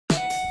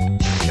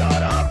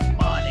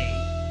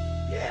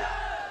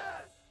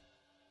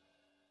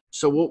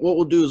So what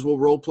we'll do is we'll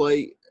role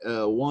play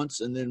once,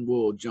 and then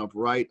we'll jump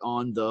right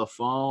on the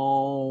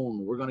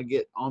phone. We're gonna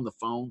get on the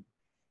phone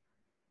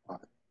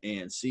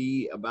and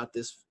see about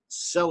this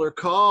seller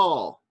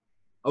call.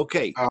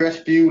 Okay.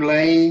 Crestview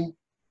Lane,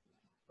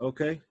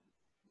 Okay.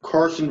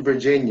 Carson,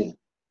 Virginia.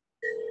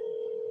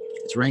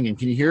 It's ringing.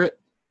 Can you hear it?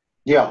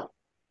 Yeah.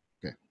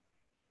 Okay.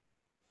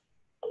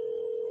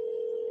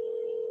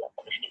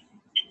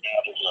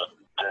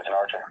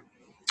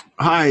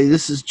 Hi,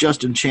 this is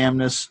Justin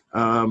Chamness.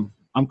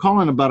 I'm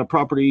calling about a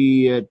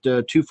property at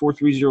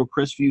 2430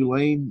 Crestview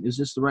Lane. Is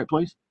this the right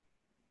place?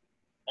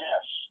 Yes.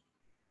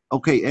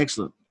 Okay,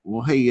 excellent.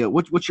 Well, hey,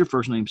 what's your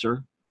first name,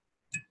 sir?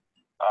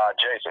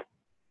 Jason.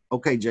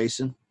 Okay,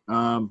 Jason.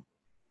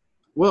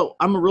 Well,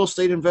 I'm a real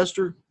estate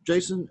investor,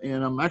 Jason,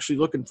 and I'm actually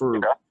looking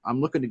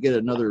to get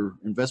another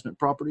investment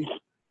property.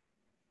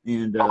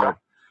 And I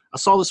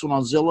saw this one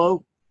on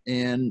Zillow,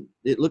 and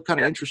it looked kind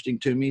of interesting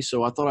to me,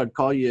 so I thought I'd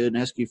call you and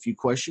ask you a few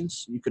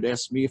questions. You could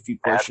ask me a few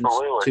questions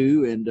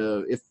too, and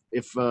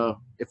if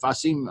I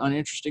seem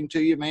uninteresting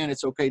to you, man,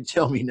 it's okay to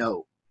tell me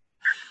no.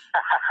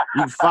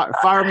 You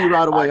fire me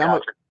right away.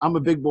 I'm a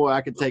big boy.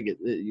 I can take it.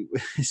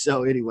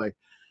 So anyway,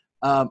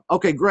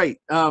 okay, great.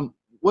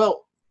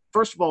 Well,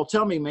 first of all,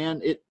 tell me,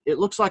 man, it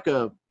looks like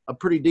a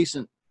pretty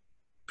decent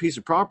piece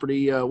of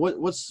property. How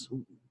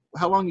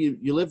long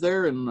you live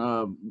there, and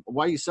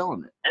why are you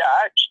selling it? Yeah,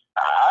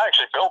 I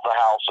actually built the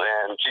house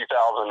in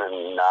 2009.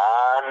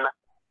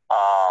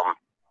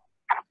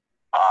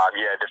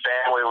 Yeah, the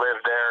family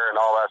lived there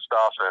and all that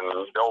stuff, and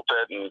built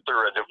it. And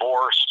through a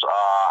divorce,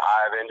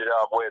 I've ended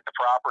up with the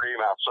property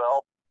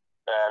myself.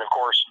 And of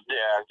course,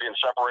 yeah, being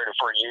separated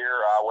for a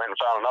year, I went and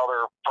found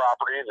another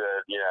property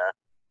that,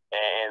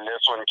 and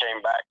this one came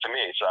back to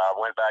me. So I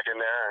went back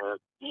in there and,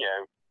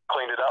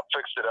 cleaned it up,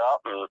 fixed it up,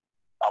 and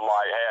I'm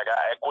like, hey, I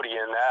got equity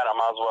in that. I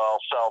might as well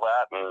sell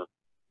that and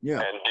do.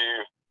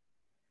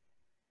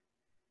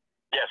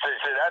 Yeah, so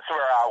that's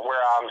where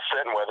I'm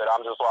sitting with it.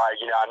 I'm just like,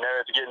 I know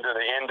it's getting to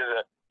the end of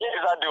the.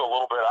 Because I do a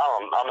little bit.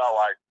 I'm not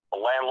like a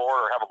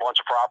landlord or have a bunch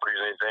of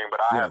properties or anything, but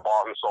I have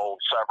bought and sold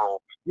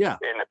several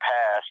in the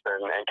past,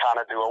 and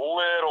kind of do a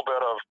little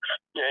bit of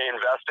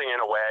investing in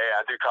a way.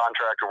 I do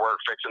contractor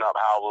work, fixing up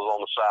houses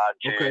on the side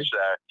too. Okay.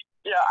 So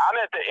yeah, I'm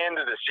at the end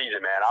of the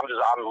season, man.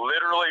 I'm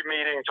literally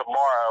meeting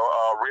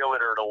tomorrow a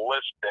realtor to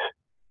list it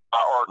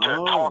or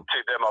to talk to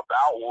them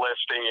about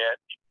listing it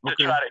to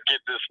try to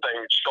get this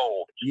thing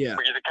sold. Yeah.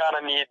 Because you kind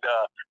of need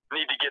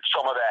to get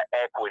some of that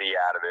equity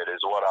out of it is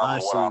what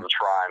I'm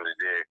trying to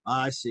do.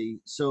 I see.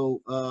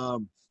 So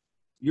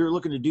you're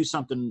looking to do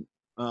something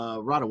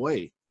right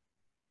away.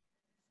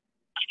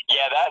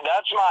 Yeah,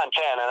 that's my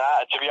intent. And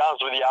to be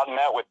honest with you, I've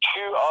met with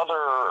two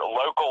other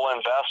local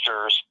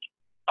investors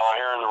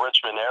here in the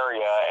Richmond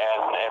area,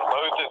 and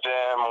both of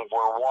them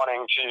were wanting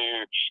to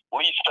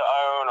lease to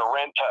own or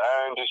rent to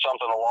own, do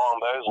something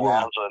along those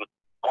lines. And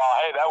while,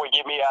 hey, that would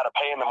get me out of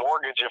paying the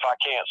mortgage if I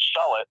can't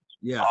sell it.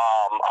 Yeah.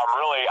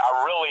 I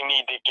really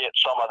need to get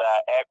some of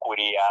that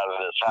equity out of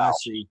this house.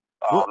 I see.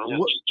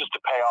 Just to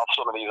pay off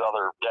some of these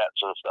other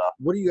debts and stuff.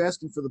 What are you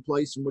asking for the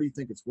place, and what do you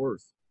think it's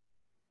worth?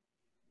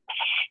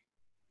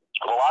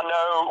 Well, I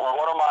know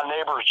one of my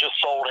neighbors just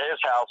sold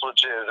his house,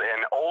 which is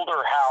an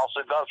older house.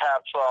 It does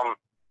have some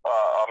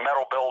a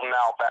metal building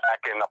out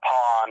back in the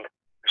pond,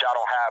 which I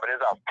don't have. It is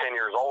about 10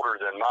 years older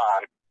than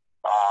mine,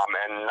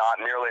 and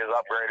not nearly as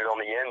upgraded on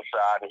the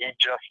inside. And he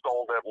just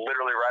sold it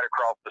literally right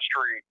across the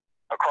street,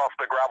 across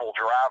the gravel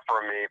drive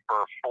from me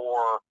for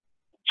 $427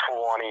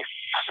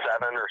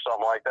 or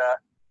something like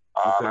that.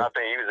 And I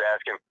think he was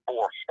asking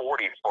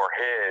 $440 for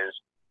his.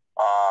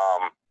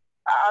 I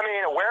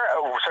mean,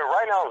 so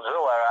right now in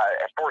Zillow,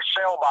 for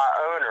sale by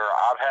owner,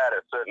 I've had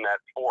it sitting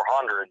at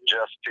 $400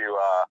 just to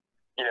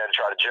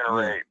try to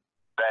generate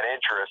that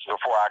interest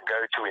before I go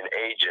to an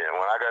agent.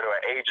 When I go to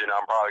an agent,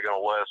 I'm probably going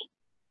to list,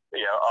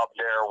 up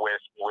there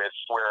with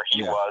where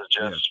he was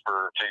just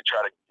to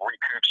try to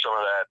recoup some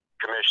of that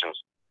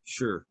commissions.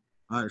 Sure,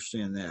 I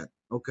understand that.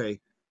 Okay,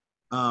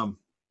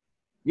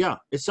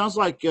 it sounds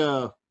like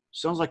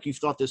you've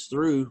thought this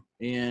through,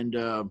 and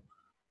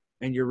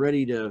you're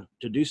ready to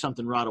do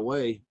something right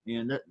away,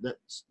 and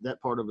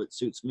that part of it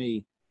suits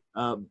me.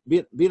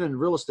 Being a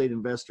real estate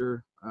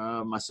investor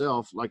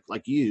myself,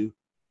 like you,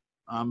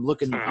 I'm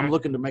looking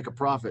to make a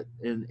profit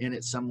in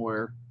it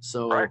somewhere.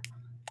 So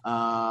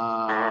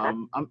I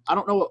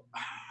don't know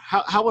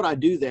how would I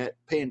do that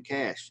paying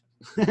cash.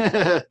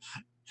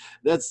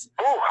 That's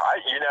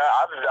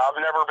I've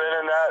never been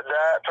in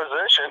that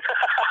position.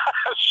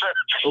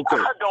 So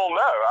I don't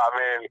know. I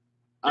mean,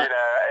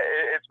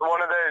 it's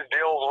one of those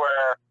deals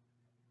where,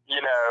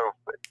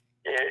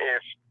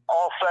 if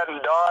all said and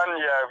done,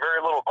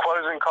 very little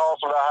closing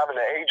costs without having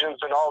the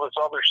agents and all this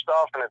other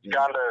stuff, and it's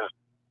kind of,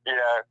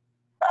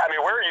 I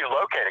mean, where are you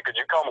located? Could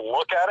you come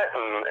look at it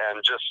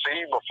and just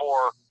see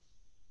before?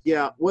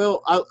 Yeah,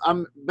 well,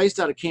 I'm based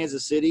out of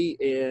Kansas City,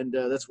 and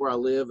that's where I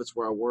live. That's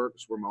where I work.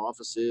 That's where my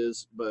office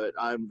is. But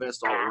I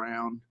invest all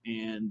around,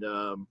 and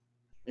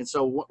And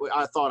so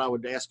I thought I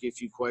would ask you a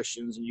few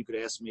questions and you could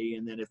ask me.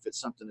 And then if it's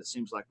something that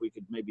seems like we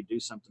could maybe do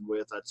something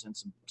with, I'd send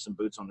some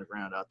boots on the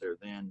ground out there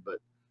then. But,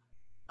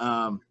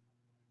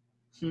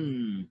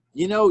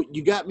 you know,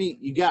 you got me,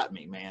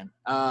 man.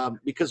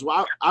 Because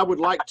I would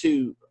like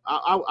to,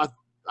 I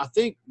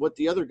think what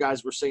the other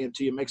guys were saying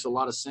to you makes a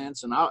lot of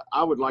sense. And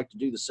I would like to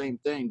do the same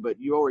thing, but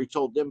you already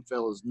told them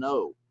fellas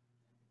no.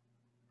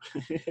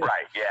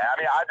 Right. Yeah. I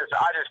mean, I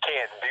just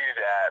can't do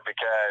that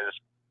because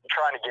I'm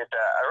trying to get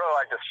that. I really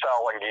like to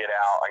sell and get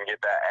out and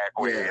get that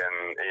equity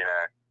and, you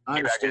know,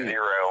 get back to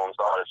zero and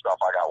some of the stuff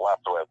I got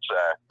left with.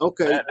 So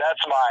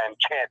that's my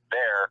intent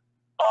there.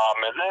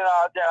 And then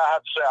I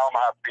have to say I'm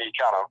gonna have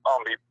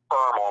to be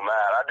firm on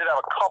that. I did have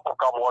a couple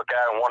look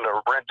at it and wanted to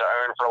rent to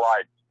own for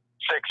like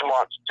 6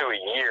 months to a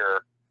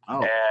year.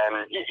 Oh.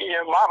 And you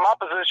know, my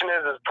position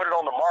is put it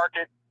on the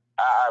market.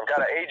 I've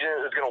got an agent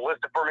that's going to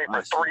list it for me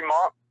for 3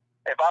 months.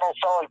 If I don't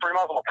sell in 3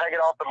 months, I'm going to take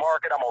it off the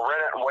market. I'm going to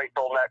rent it and wait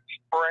till next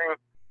spring,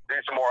 do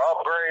some more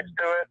upgrades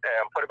to it,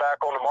 and put it back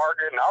on the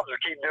market. And I'll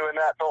just keep doing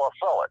that till I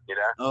sell it, you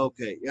know?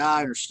 Okay. Yeah,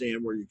 I understand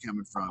where you're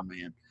coming from,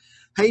 man.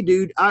 Hey,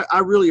 dude, I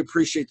really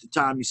appreciate the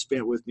time you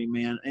spent with me,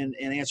 man, and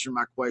answering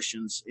my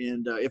questions.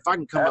 And if I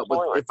can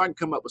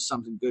come up with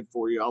something good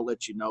for you, I'll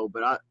let you know.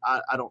 But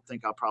I don't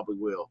think I probably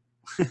will.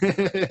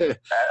 Yeah,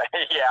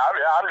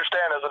 I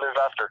understand as an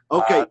investor.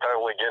 I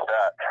totally get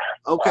that.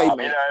 Okay,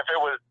 man. You know,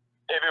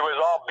 if it was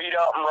all beat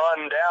up and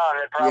run down,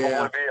 it'd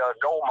probably be a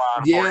gold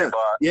mine for you.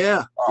 But you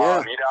know,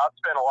 I've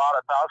spent a lot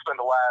of time. I spent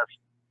the last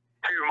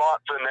 2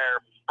 months in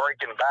there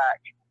breaking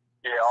back.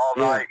 Yeah, all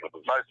night,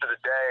 most of the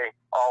day,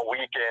 all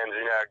weekends,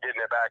 you know,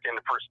 getting it back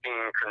into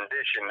pristine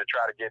condition to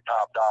try to get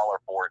top dollar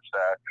for it. So,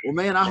 well,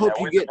 man, I hope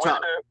you get top.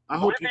 I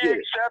hope you get it.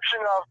 With the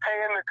exception of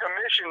paying the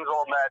commissions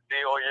on that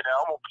deal, you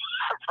know,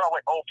 I'm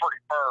probably hold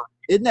pretty firm.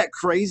 Isn't that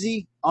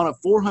crazy? On a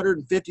 $450,000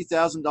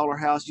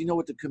 house, you know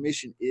what the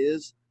commission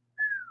is?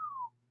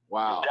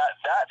 Wow.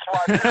 That's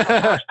why this is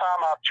the first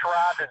time I've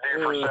tried to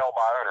do for sale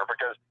by owner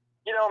because,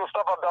 you know, the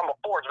stuff I've done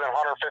before, it's been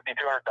 $150,000,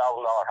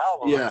 $200,000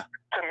 houses. Yeah.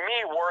 To me,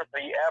 worth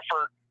the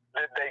effort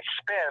that they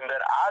spend that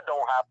I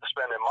don't have to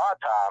spend in my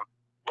time,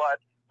 but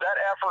that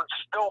effort's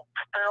still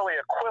fairly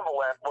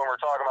equivalent when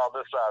we're talking about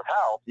this size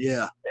house.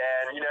 Yeah.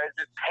 And, you know, it's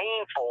just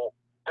painful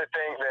to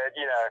think that,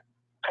 you know,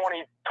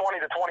 $20,000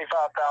 to $25,000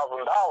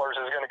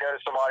 is going to go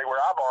to somebody where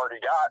I've already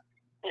got,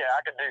 yeah,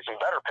 I could do some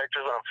better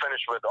pictures and I'm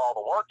finished with all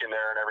the work in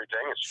there and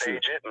everything and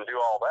stage it and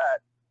do all that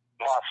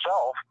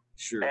myself.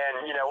 Sure.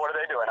 And, you know, what are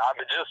they doing? I'm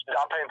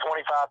paying $25,000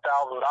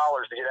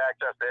 to get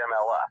access to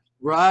MLS.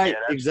 Right.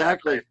 Yeah,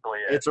 exactly.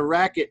 It's a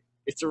racket.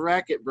 It's a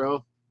racket,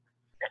 bro.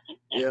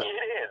 Yeah. It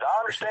is. I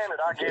understand it.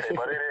 I get it,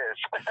 but it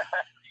is.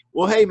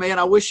 Well, hey, man,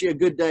 I wish you a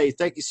good day.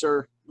 Thank you,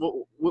 sir.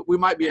 We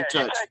might be in touch.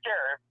 You take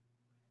care.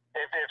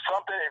 If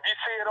you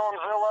see it on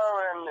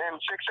Zillow in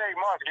 6 to 8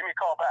 months, give me a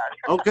call back.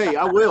 Okay,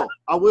 I will.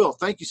 I will.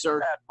 Thank you,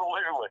 sir.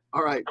 Absolutely.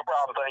 All right. No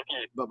problem. Thank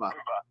you. Bye-bye.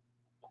 Bye.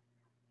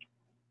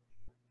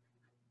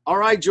 All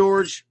right,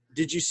 George.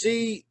 Did you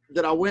see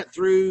that I went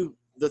through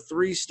the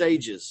 3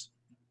 stages?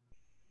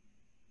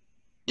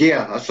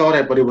 Yeah, I saw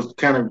that, but it was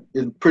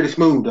pretty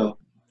smooth, though.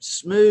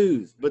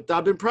 Smooth, but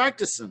I've been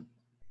practicing.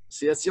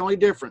 See, that's the only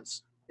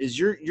difference. Is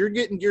you're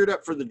getting geared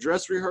up for the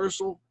dress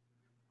rehearsal.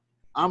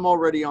 I'm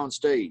already on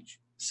stage.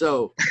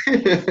 So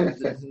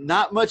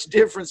not much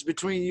difference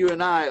between you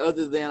and I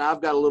other than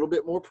I've got a little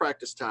bit more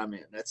practice time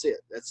in. That's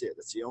it. That's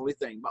the only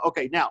thing.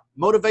 Okay, now,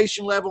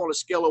 motivation level on a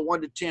scale of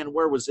 1 to 10,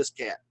 where was this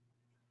cat?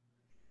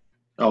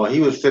 Oh, he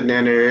was sitting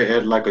down there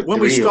at like a 3.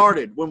 When we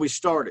started.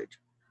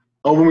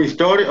 Oh, when we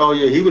started? Oh,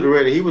 yeah, he was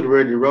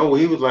ready to roll.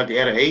 He was like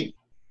at an 8.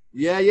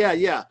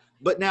 Yeah.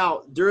 But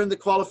now, during the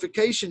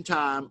qualification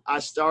time, I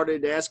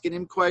started asking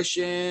him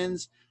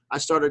questions. I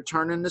started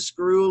turning the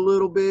screw a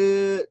little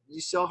bit.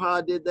 You saw how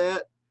I did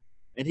that?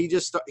 And he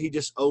just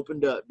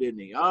opened up,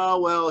 didn't he? Oh,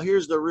 well,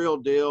 here's the real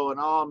deal,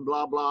 and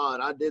blah, blah,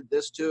 and I did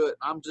this to it.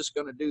 I'm just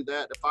going to do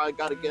that. If I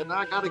got to get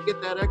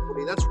that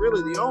equity. That's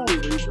really the only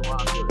reason why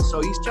I'm doing it.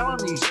 So he's telling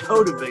me he's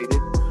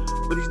motivated,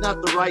 but he's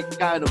not the right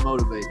kind of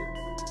motivated.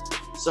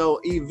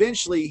 So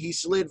eventually he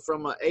slid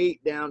from an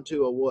 8 down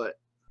to a what?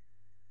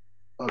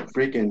 A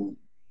freaking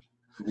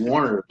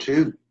 1 or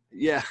 2.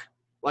 Yeah,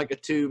 like a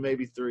 2,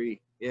 maybe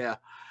 3. Yeah.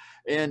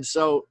 And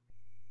so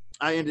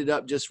I ended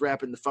up just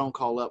wrapping the phone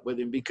call up with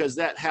him because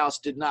that house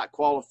did not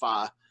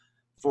qualify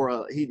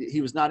for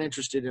he was not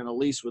interested in a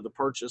lease with a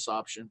purchase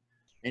option,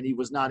 and he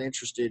was not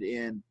interested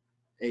in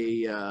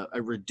a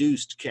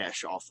reduced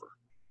cash offer.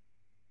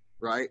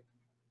 Right.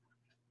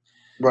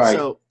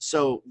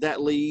 So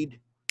that lead,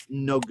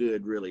 no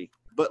good really.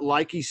 But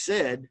like he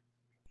said,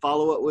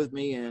 follow up with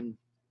me in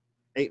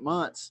 8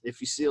 months.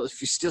 If you still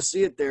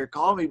see it there,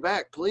 call me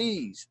back,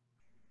 please.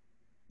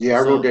 Yeah,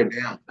 I wrote that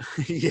down.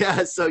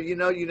 Yeah, so you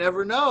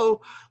never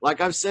know. Like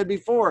I've said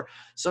before,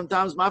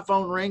 sometimes my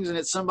phone rings and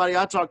it's somebody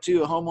I talked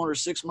to, a homeowner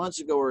 6 months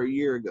ago or a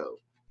year ago.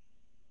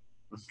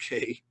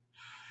 Okay.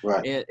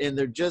 Right. And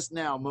they're just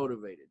now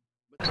motivated.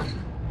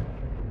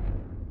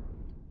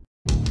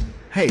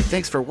 Hey,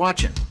 thanks for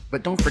watching.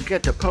 But don't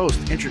forget to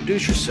post,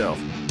 introduce yourself,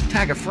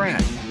 Tag a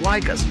friend,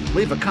 like us,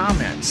 leave a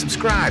comment,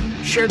 subscribe,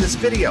 share this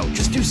video.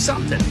 Just do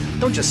something.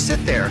 Don't just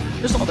sit there.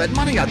 There's all that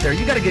money out there.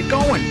 You got to get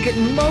going, get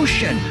in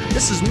motion.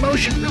 This is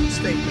Motion Real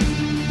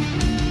Estate.